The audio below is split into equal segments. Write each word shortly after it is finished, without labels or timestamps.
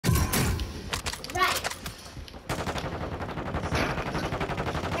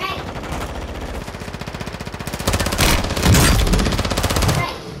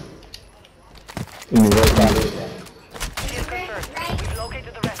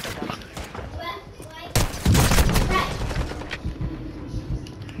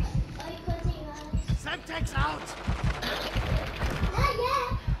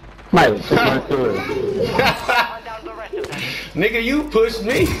Mike, push my kill. Nigga, you pushed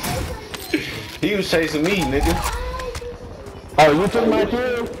me. He was chasing me, nigga. Oh, you took my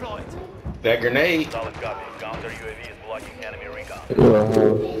kill? That grenade. Solid copy. Counter UAV is blocking enemy recon.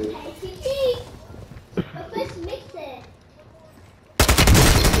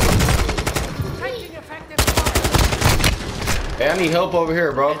 Hey, I need help over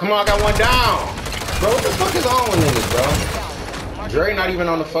here, bro. Come on, I got one down. Bro, what the fuck is on with niggas, bro? Dre not even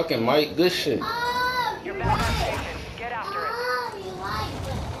on the fucking mic. Good shit. You're back on station. Get after it.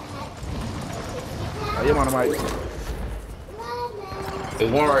 Oh, you on the mic.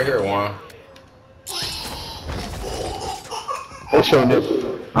 There's one right here, Juan. What's your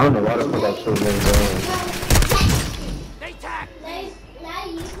name? I don't know why the fuck I showed name down. They tack. Now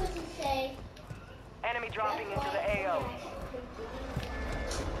you put to say. Enemy dropping into the AO.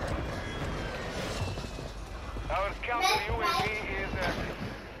 Our counter UAV is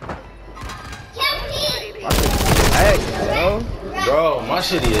Hey, bro. Bro, my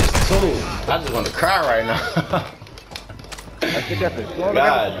shit is too. I just want to cry right now. That shit got the slow.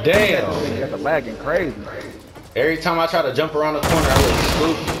 God damn. Got the lagging crazy. Every time I try to jump around the corner, I look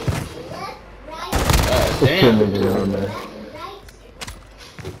stupid. God damn.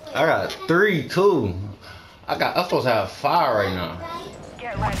 I got 3, too. I'm supposed to have 5 right now.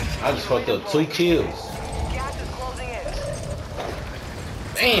 get ready. I just fucked up 2 kills. Gas is closing in.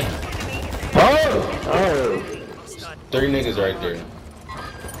 Damn. Oh! 3 niggas right there.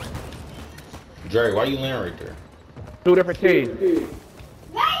 Dre, why you laying right there? 2 different teams.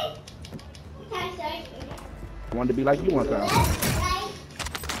 Right? I wanted to be like you one time.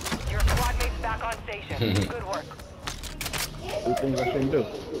 Your squad mate's back on station. Good work. 2 things I shouldn't do.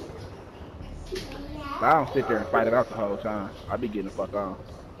 But I don't sit there and fight it out the whole time. I be getting the fuck on.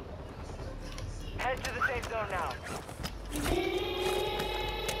 Head to the safe zone now.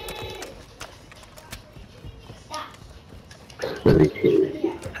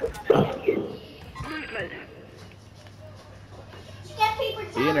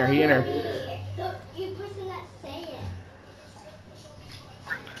 He in there, he in there. You person that say it.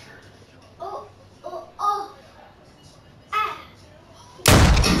 Oh, oh, oh. Ah.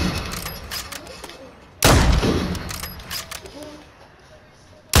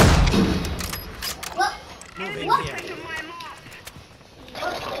 What? What? Kill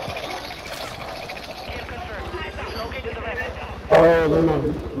confirmed. Located the rest. Oh, no, no. No,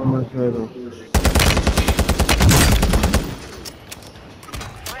 no, no.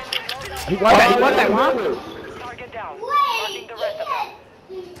 He won that, huh? Target down. Marking the rest of them.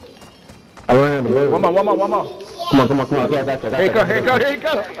 I ran the road. One more. Come on. Get back there. Here you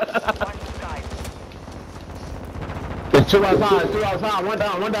go. Watch the sky. There's 2 outside. One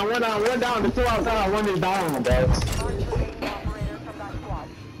down. There's 2 outside. 1 is down, guys. Operator from that squad.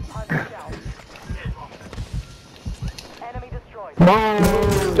 On the south. Enemy destroyed. Come on.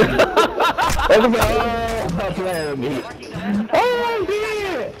 Let's go. Stop playing with me.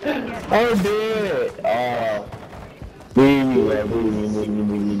 Oh, dead. Leave me,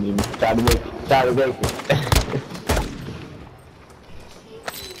 man. Try to make it.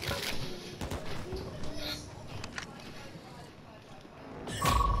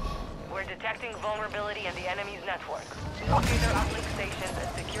 We're detecting vulnerability in the enemy's network. Locate their uplink stations and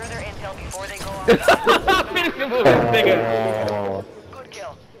secure their intel before they go on. Finish the movie, nigga. Good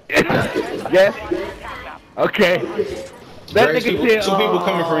kill. Yes. Okay. That Dre, nigga 2 said, people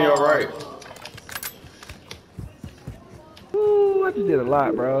coming from your right. Ooh, I just did a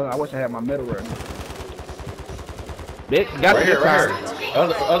lot, bro. I wish I had my middle running. Bitch, got Right to here.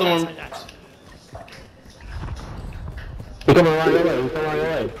 Other one. He coming around your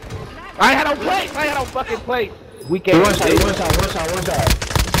way. I had no place. I had no fucking place. We can't. One shot.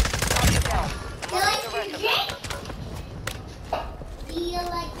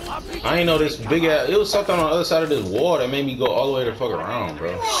 I ain't know this big ass. It was something on the other side of this wall that made me go all the way the fuck around,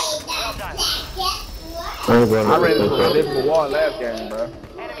 bro. I ran into a invisible wall last game, bro.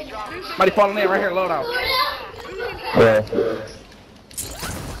 Somebody falling in right here, load out. Yeah.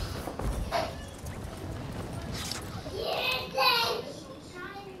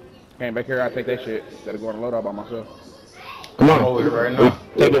 Came back here, I take that shit. Instead of going to load out by myself. Come on. Over here right now.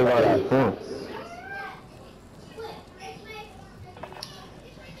 Take it right out. Come on.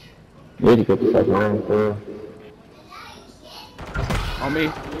 Need to get the fuck around, bro. On me.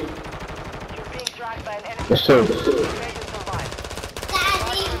 You're being tracked by an enemy. Yes, sir. Ready to survive.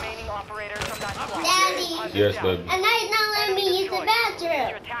 Remaining operators from that squad. Daddy. Yes, baby. And now he's not letting me use the Your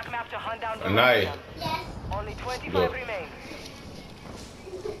bathroom. attack map to hunt down the And I. Yes. Only 25 Go. remain.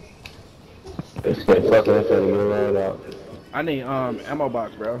 Let's get fucking inside of your road out. I need ammo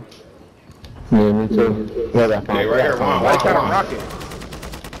box, bro. Yeah, me too. Yeah, that Hey, right here, Juan, Why Juan, trying to Juan. rock it?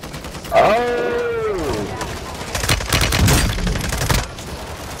 Oh!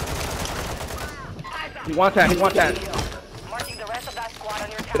 He one time. Marking the rest of that squad on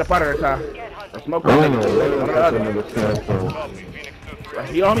your Get up out of there, Ty. Get Or hunting. smoke I that don't know nigga. where One or the the fuck other. niggas came from.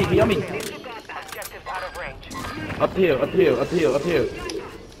 He on me. Objectives out of range. Up the hill. Advise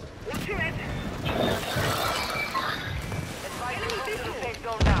you move to the safe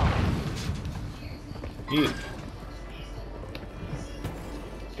zone now. Yeah.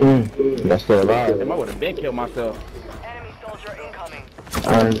 That's still alive. Damn, I would have been killed myself. Enemy soldier incoming.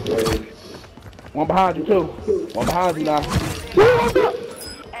 One behind you too. One behind you now. Enemy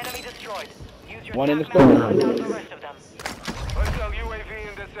destroyed. Use your One in the attack map to store. hunt down the rest of them. Hostile UAV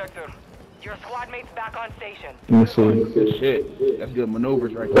in this sector. Your squad mates back on station. Let me see. Good shit. That's good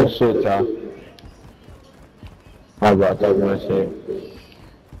maneuvers right there. Good shit, Ty. I got that one shit.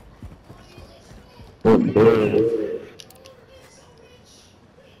 Good, good.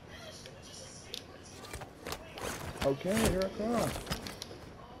 Okay, here I come.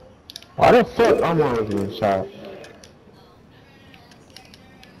 Why the fuck I'm always getting shot?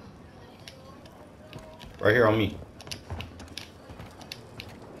 Right here on me.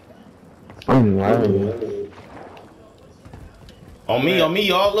 I'm lying. On me,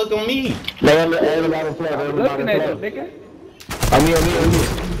 y'all. Look on me. Everybody play, Looking at you, everybody play. nigga. On me.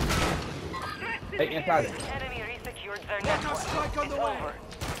 Hey, inside it. Enemy resecured their network. It's over.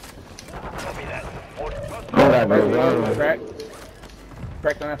 I got First no floor, gun. crack.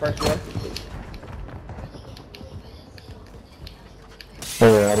 Cracked on that first floor.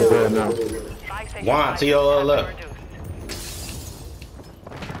 Yeah, I'm good now. 5 seconds Juan, to your left. reduced.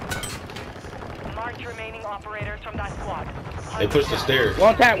 Marked remaining operators from that squad. They pushed the stairs.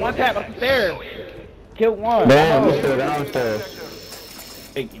 One tap up the stairs. Kill one. Damn, Oh, you still downstairs.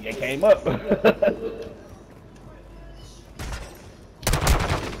 they came up.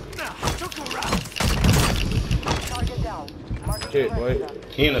 Target down. Marking Shit, the boy. rest of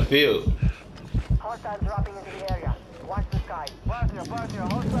them. He in the field. Hostiles dropping into the area. Watch the sky.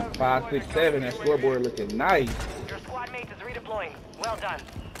 5, 6, 7. That scoreboard looking nice. Your squad mate is redeploying. Well done.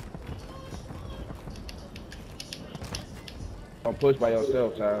 Don't push by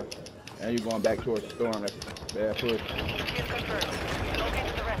yourself, Ty. And you going back towards the storm. That's a bad push. Kill confirmed.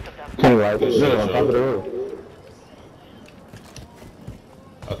 Locate the rest of them. Can't like this shit on top of the roof.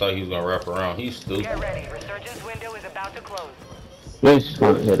 I thought he was gonna wrap around. He's Get stupid. ready. Resurgence window is about to close. They just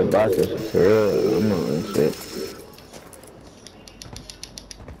want to hit the box for real. I'm not in shit.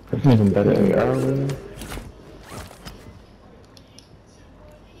 That's even better than y'all.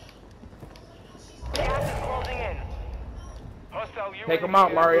 Gas is closing in. Hostile UAV. Take them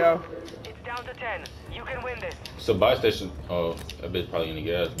out, Mario. It's down to 10. You can win this. It's a buy station. Oh, that bitch probably in the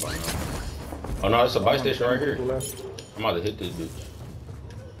gas by now. Oh no, it's a buy station right here. I'm about to hit this dude.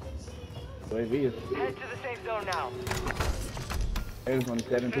 UAV is. Head to the safe zone now. There's only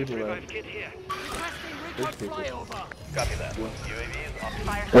 7 people left. Kit here. 6 people. Copy that. UAV is on.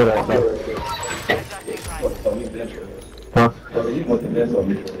 Fire What up, squad. bro? Adjusting time. Huh?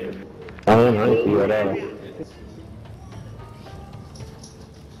 I don't know, I ain't see what that.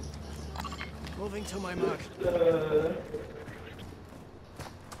 Moving to my mark.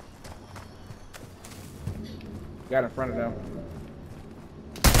 Got in front of them.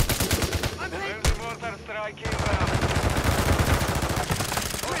 Friendly mortar strike inbound.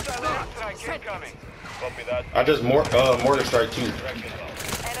 Hostile airstrike incoming. Copy that. I just mortar strike too. Enemy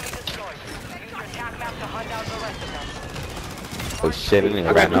destroyed. Use your attack map to hunt down the rest of them. Oh shit, I didn't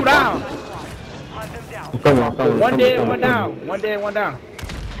I even got got 2 down. Hunt them down. Come on, come on. One dead, one down. One dead, one down.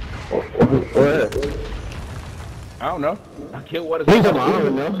 Where? I don't know. I killed what is You talking about, I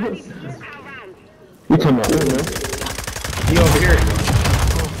don't know. You talking about, I don't know. He over here.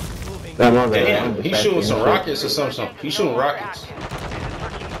 Damn, my bad. Damn, he's shooting some rockets or something. He's shooting rockets.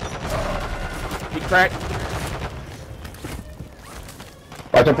 He cracked.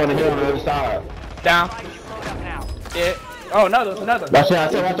 Watch up on the hill on the other side. Down. Load up now. Yeah. Oh, another. That's it, I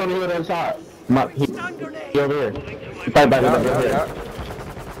said watch on the hill on the other side. He over here. He fight back over here.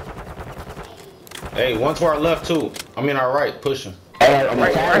 Hey, one to our left too. I mean our right, pushing. Hey,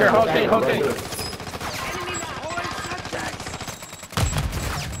 Right here, whole team.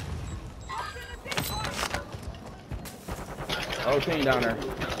 Whole team down there.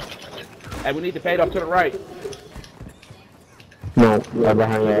 Hey, we need to fade up to the right. No, right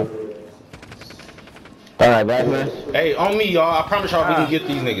behind you. Alright, bad man. Hey, on me, y'all. I promise y'all we can get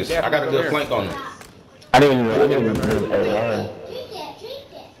these niggas. I got a good flank on them. I didn't even know. Alright. Drink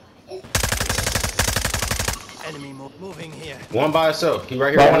it. Enemy Enemy moving here. One by itself. He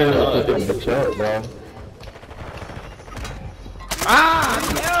right here. One in the the shot, bro. Ah,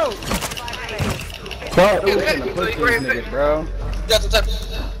 no! Fuck. Who's gonna push these niggas, bro?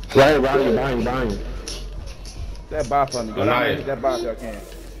 Right, behind you. That boss on me. Go down there and hit that boss if y'all can.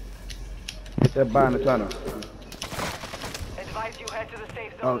 Hit that boss in the tunnel. Advise you head to the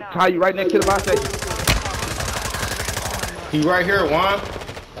safe Oh, zone now. Ty, you right next to the boss station. He right here, Juan.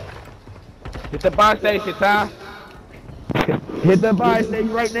 Hit the boss station, Ty. Hit the boss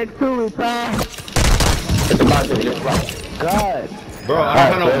station right next to it, Ty. Hit the box station. God. Bro, I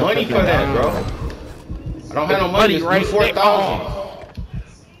don't have no money for that, bro. I don't have no money. It's Right 4,000.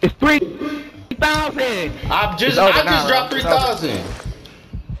 It's 3,000. I just now, dropped right? 3,000.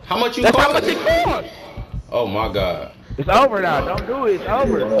 How much you That's how cost? much it costs. Oh my God. It's over now. Don't do it. It's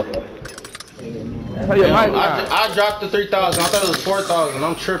over. Tell your Damn, mic now. I dropped the 3,000. I thought it was 4,000.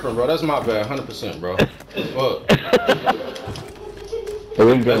 I'm tripping, bro. That's my bad. 100%, bro. Fuck.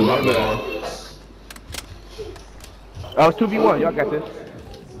 That's my bad. Oh, it's 2v1. Y'all got this.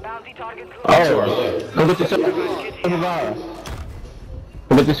 Bounty targets Oh, to our left. Go get the silver bar.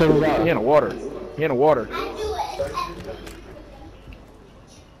 Go get the silver bar. He in the water. He in the water.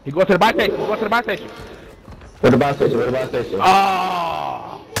 He go to the buy station. He go to the buy station. Where the box station?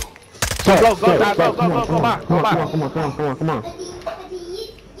 Oh. Go by. Come on.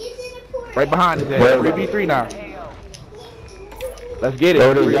 Right behind his head. 3v3 now. Let's get it.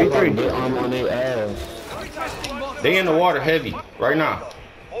 3v3. Get arm on their ass. They in the water heavy right now.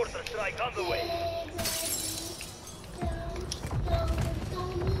 Mortar strike on the way.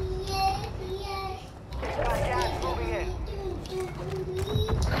 got gas moving in.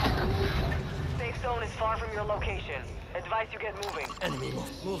 Safe zone is far from your location. Advise you get moving. Enemy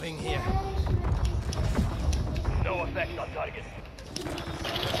moving here. No effect on target.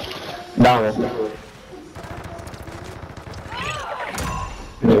 Down. That's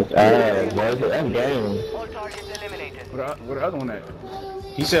game. All targets eliminated. Where the other one at?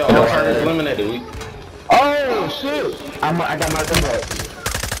 He said all targets eliminated. We Oh shit! I got my gun up.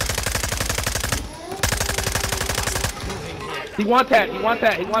 He want that.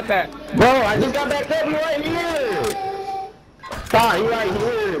 Bro, I just got back up. You right here. Stop, you right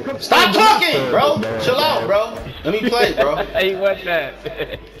here. stop talking, bro. Chill out, bro. Let me play, bro. He want that.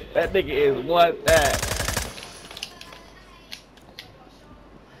 That nigga is want that.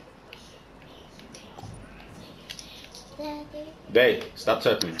 Babe, stop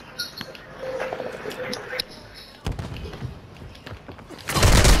touching me.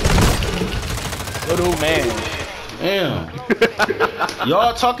 Little man. Damn.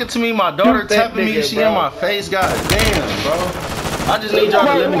 Y'all talking to me, my daughter Shoot that tapping me, nigga, she bro. in my face. God damn, bro. I just need y'all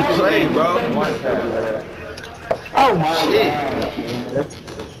to let me play, bro. Oh my Shit.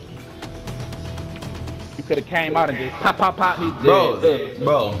 You could have came out and just pop. He's dead.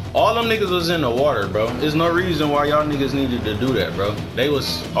 Bro, all them niggas was in the water, bro. There's no reason why y'all niggas needed to do that, bro. They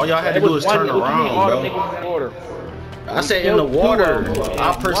was, all y'all had to do was turn around, bro. I said in the water.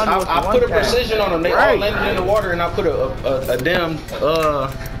 I put a precision on them. They all landed in the water, and I put a damn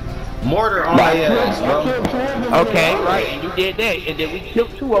mortar on their ass, bro. Okay, right, and you did that, and then we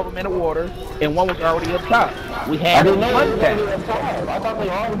killed 2 of them in the water, and 1 was already up top. We had them one tap. I thought they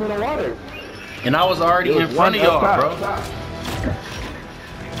all was in the water. And I was already in front of y'all, bro.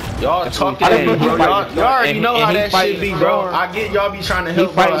 Y'all talking, bro. Y'all already know how that shit be, bro. I get y'all be trying to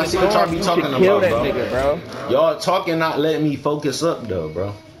help, bro. I see what y'all be talking about, bro. Y'all talking, not letting me focus up, though,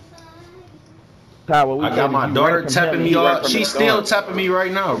 bro. I got my daughter tapping me off. She's still tapping me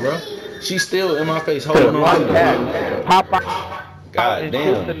right now, bro. She's still in my face, holding on. Pop out. God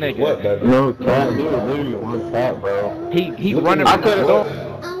damn. What, baby? No tap, dude. Literally one tap, bro. He running. I could have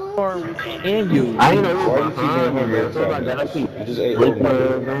in you. I ain't know why you keep doing here. You just ate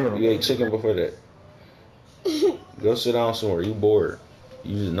oatmeal. You ate chicken before that. Go sit down somewhere. You bored.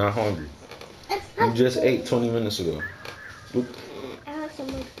 You just not hungry. You just ate 20 minutes ago. Oop. I have some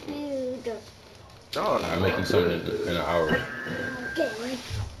more food. I'll make you something in an hour. Okay.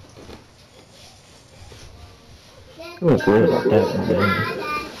 I don't care about that.